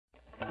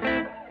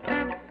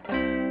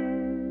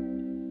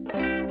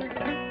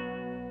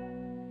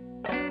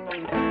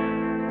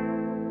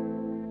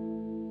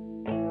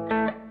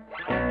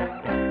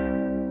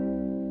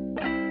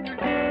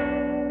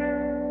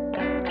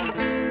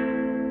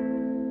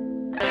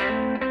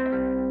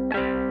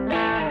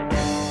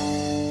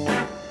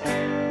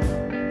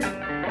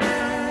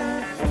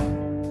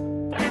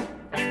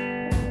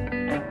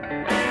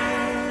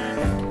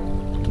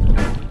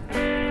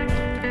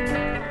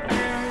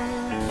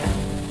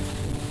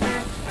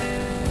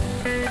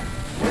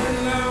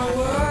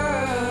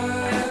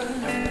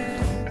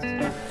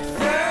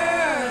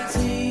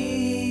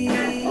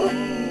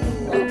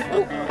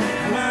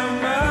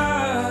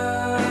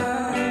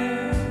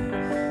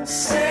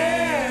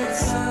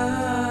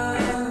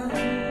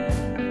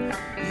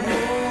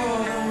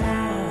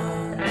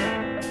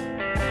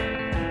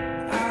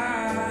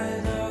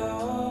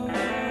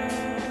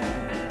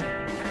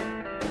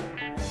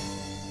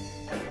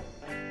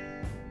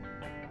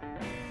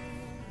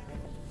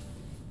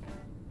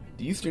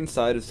The eastern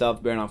side of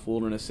South Baranof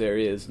Wilderness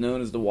Area is known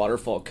as the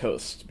Waterfall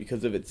Coast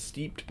because of its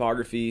steep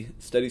topography,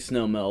 steady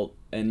snowmelt,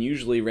 and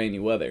usually rainy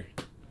weather.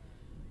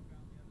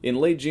 In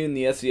late June,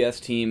 the SCS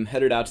team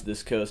headed out to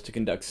this coast to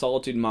conduct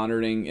solitude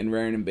monitoring and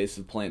rare and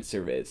invasive plant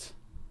surveys.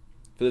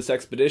 For this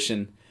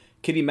expedition,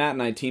 Kitty, Matt,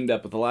 and I teamed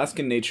up with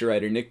Alaskan nature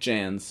writer Nick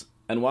Jans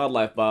and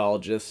wildlife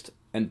biologist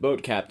and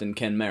boat captain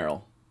Ken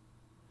Merrill.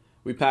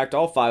 We packed,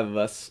 all 5 of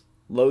us,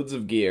 loads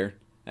of gear,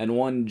 and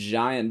one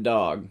giant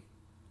dog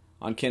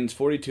on Ken's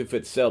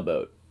 42-foot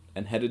sailboat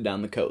and headed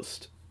down the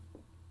coast.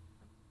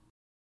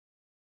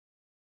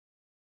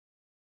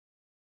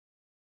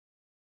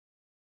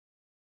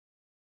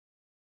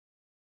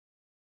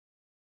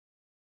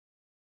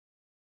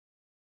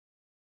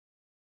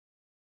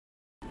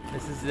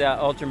 This is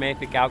the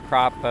ultra-mafic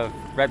outcrop of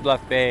Red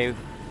Bluff Bay,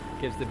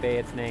 gives the bay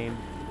its name.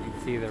 You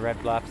can see the red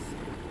bluffs.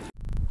 In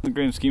the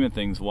grand scheme of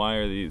things, why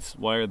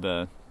are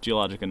the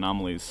geologic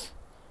anomalies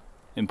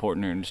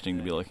important or interesting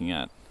to be looking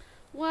at?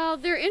 Well,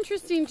 they're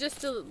interesting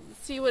just to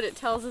see what it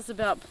tells us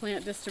about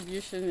plant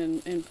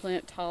distribution and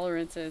plant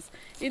tolerances.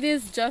 It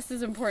is just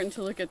as important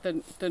to look at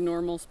the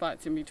normal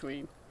spots in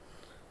between.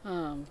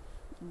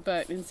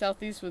 But in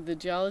Southeast, with the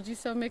geology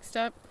so mixed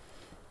up,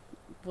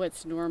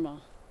 what's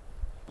normal?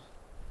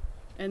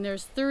 And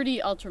there's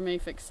 30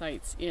 ultra-mafic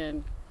sites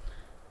in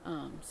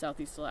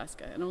Southeast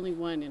Alaska and only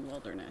 1 in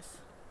Wilderness.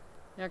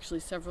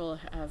 Actually, several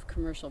have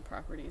commercial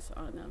properties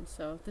on them,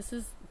 so this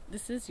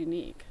is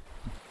unique.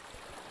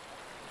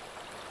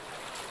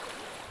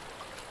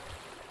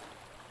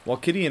 While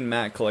Kitty and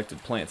Matt collected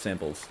plant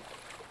samples,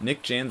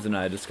 Nick Jans and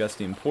I discussed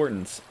the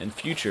importance and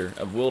future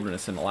of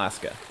wilderness in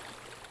Alaska.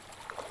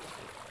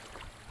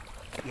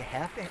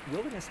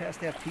 Wilderness has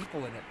to have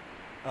people in it.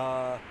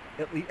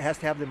 It has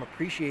to have them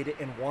appreciate it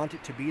and want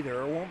it to be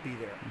there or won't be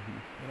there. Mm-hmm.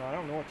 You know, I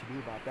don't know what to do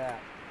about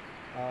that.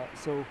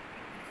 So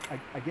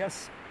I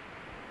guess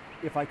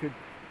if I could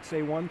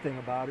say one thing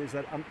about it is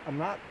that I'm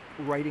not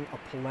writing a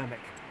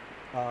polemic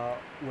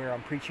where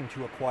I'm preaching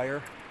to a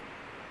choir,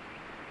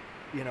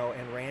 you know,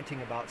 and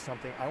ranting about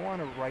something. I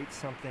want to write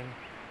something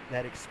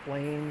that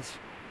explains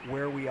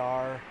where we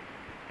are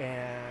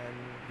and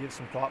gives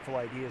some thoughtful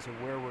ideas of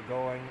where we're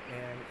going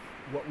and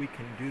what we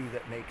can do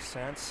that makes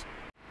sense.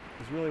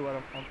 Because really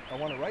what I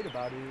want to write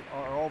about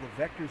are all the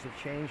vectors of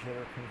change that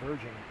are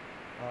converging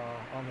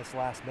on this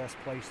last best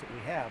place that we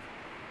have.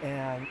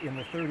 And in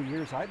the 30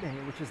 years I've been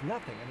here, which is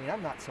nothing. I mean,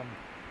 I'm not some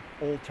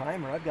old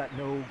timer. I've got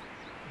no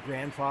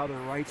grandfather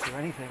rights or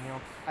anything. You know,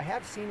 I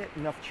have seen it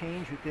enough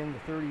change within the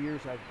 30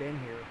 years I've been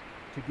here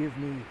to give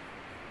me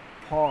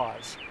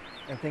pause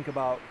and think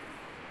about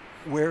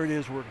where it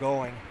is we're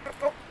going.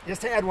 Oh,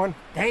 just had one.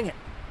 Dang it.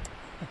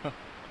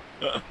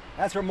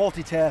 That's where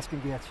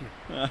multitasking gets you.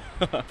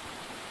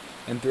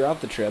 And throughout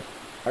the trip,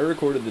 I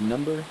recorded the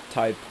number,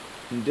 type,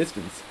 and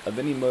distance of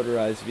any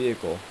motorized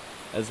vehicle,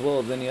 as well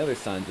as any other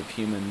signs of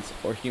humans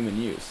or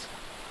human use.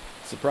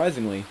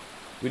 Surprisingly,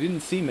 we didn't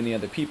see many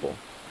other people,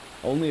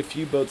 only a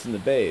few boats in the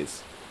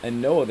bays,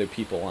 and no other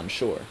people on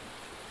shore.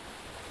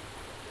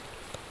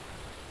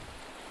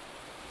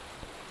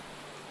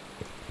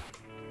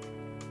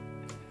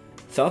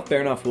 South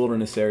Baranof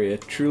Wilderness Area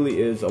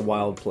truly is a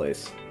wild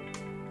place.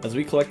 As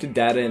we collected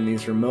data in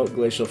these remote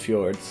glacial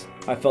fjords,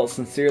 I felt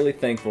sincerely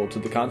thankful to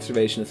the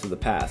conservationists of the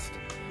past,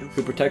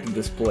 who protected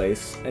this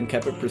place and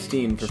kept it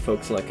pristine for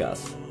folks like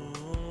us.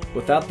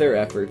 Without their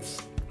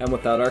efforts, and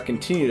without our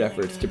continued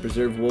efforts to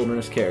preserve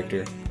wilderness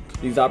character,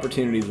 these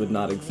opportunities would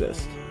not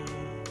exist.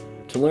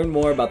 To learn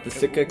more about the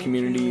Sitka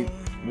Community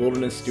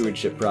Wilderness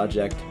Stewardship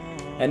Project,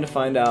 and to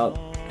find out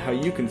how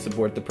you can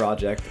support the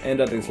project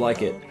and others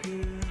like it,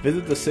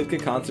 visit the Sitka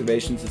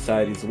Conservation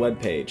Society's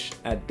webpage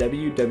at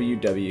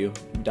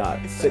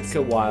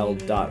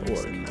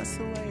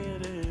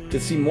www.sitkawild.org. To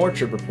see more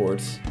trip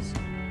reports,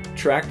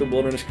 track the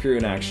Wilderness Crew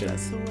in action,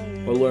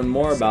 or learn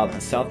more about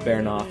the South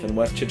Baranof and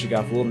West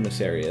Chichagof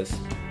wilderness areas,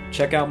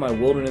 check out my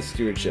wilderness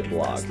stewardship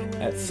blog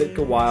at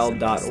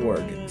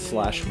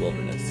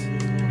sitkawild.org/wilderness.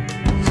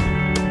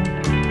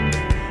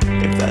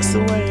 If that's the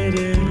way it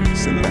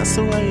is, and that's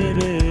the way it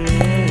is,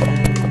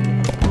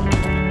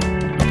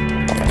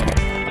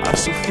 I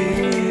still feel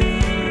you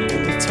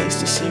in the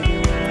taste of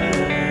cigarettes.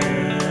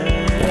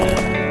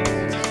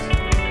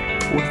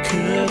 What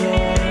could I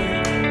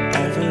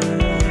ever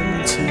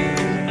run to?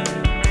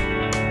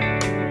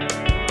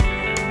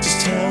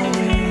 Just tell